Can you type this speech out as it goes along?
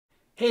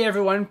Hey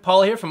everyone,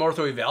 Paul here from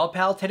Ortho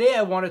Eval. Today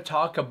I want to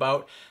talk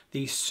about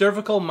the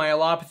cervical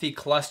myelopathy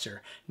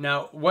cluster.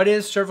 Now, what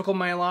is cervical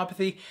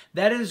myelopathy?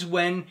 That is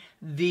when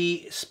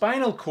the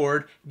spinal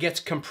cord gets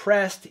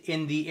compressed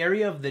in the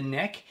area of the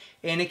neck,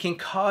 and it can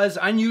cause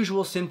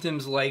unusual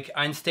symptoms like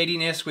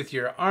unsteadiness with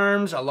your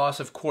arms, a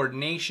loss of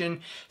coordination,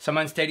 some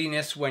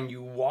unsteadiness when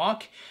you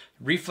walk.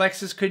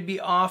 Reflexes could be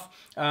off,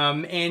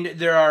 and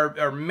there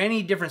are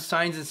many different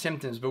signs and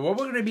symptoms. But what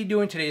we're going to be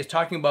doing today is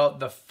talking about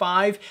the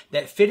 5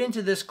 that fit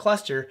into this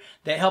cluster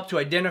that help to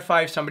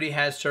identify if somebody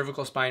has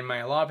cervical spine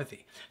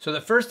myelopathy. So the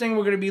first thing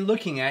we're going to be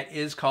looking at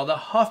is called a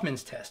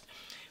Hoffman's test.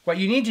 What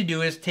you need to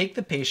do is take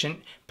the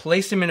patient,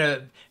 place them in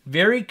a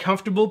very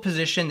comfortable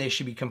position. They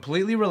should be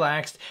completely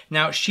relaxed.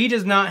 Now, she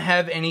does not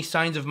have any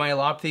signs of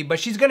myelopathy, but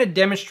she's going to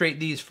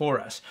demonstrate these for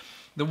us.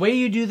 The way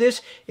you do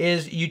this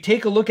is you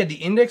take a look at the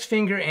index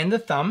finger and the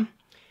thumb.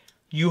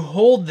 You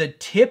hold the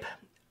tip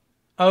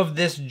of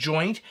this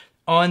joint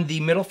on the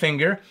middle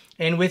finger,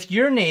 and with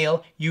your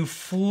nail, you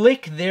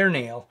flick their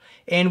nail.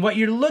 And what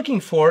you're looking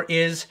for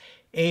is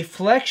a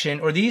flexion,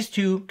 or these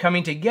two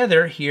coming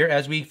together here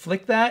as we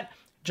flick that,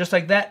 just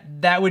like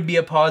that. That would be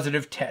a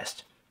positive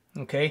test.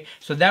 Okay,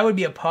 so that would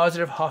be a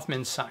positive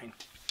Hoffman sign.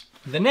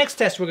 The next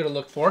test we're going to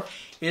look for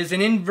is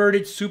an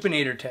inverted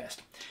supinator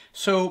test.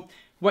 So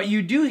what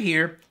you do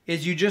here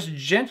is you just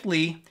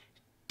gently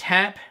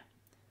tap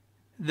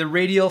the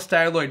radial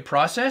styloid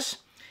process,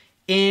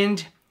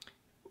 and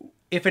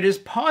if it is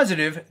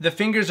positive, the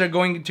fingers are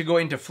going to go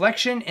into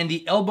flexion and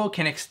the elbow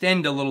can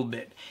extend a little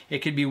bit.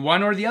 It could be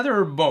one or the other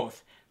or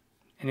both,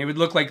 and it would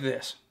look like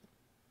this.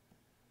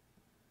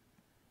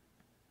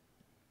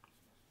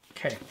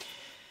 Okay,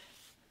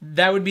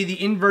 that would be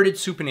the inverted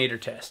supinator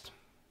test.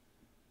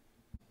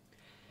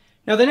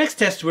 Now the next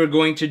test we're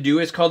going to do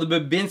is called the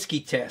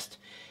Babinski test.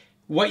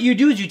 What you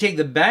do is you take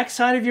the back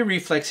side of your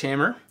reflex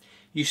hammer,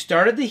 you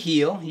start at the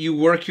heel, you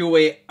work your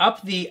way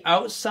up the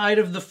outside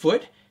of the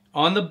foot,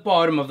 on the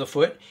bottom of the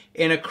foot,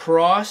 and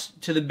across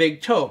to the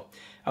big toe.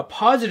 A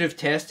positive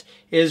test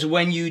is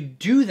when you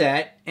do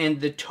that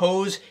and the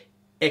toes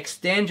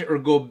extend or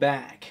go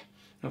back.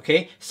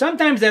 Okay,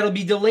 sometimes that'll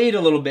be delayed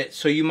a little bit,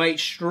 so you might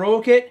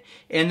stroke it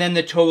and then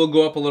the toe will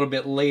go up a little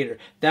bit later.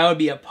 That would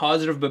be a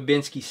positive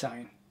Babinski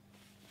sign.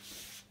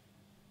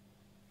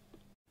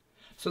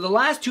 So the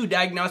last 2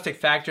 diagnostic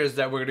factors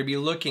that we're going to be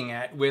looking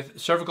at with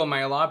cervical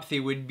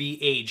myelopathy would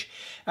be age.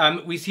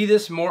 We see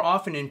this more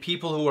often in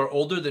people who are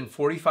older than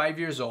 45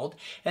 years old.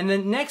 And the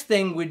next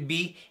thing would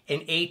be an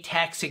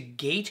ataxic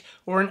gait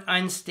or an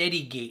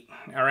unsteady gait.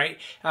 All right.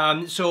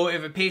 So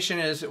if a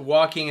patient is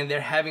walking and they're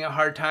having a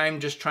hard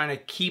time just trying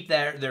to keep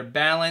their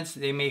balance,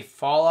 they may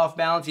fall off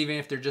balance even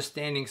if they're just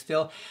standing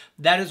still.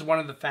 That is one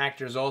of the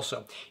factors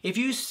also. If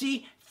you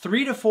see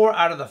 3 to 4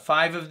 out of the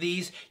 5 of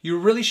these, you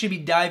really should be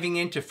diving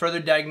into further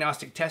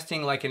diagnostic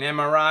testing like an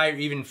MRI or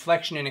even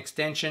flexion and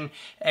extension,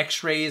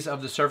 x-rays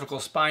of the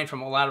cervical spine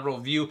from a lateral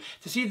view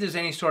to see if there's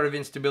any sort of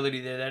instability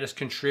there that is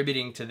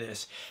contributing to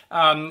this.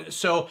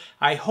 So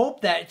I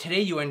hope that today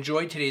you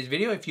enjoyed today's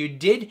video. If you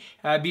did,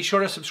 be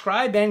sure to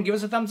subscribe and give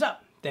us a thumbs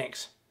up.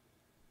 Thanks.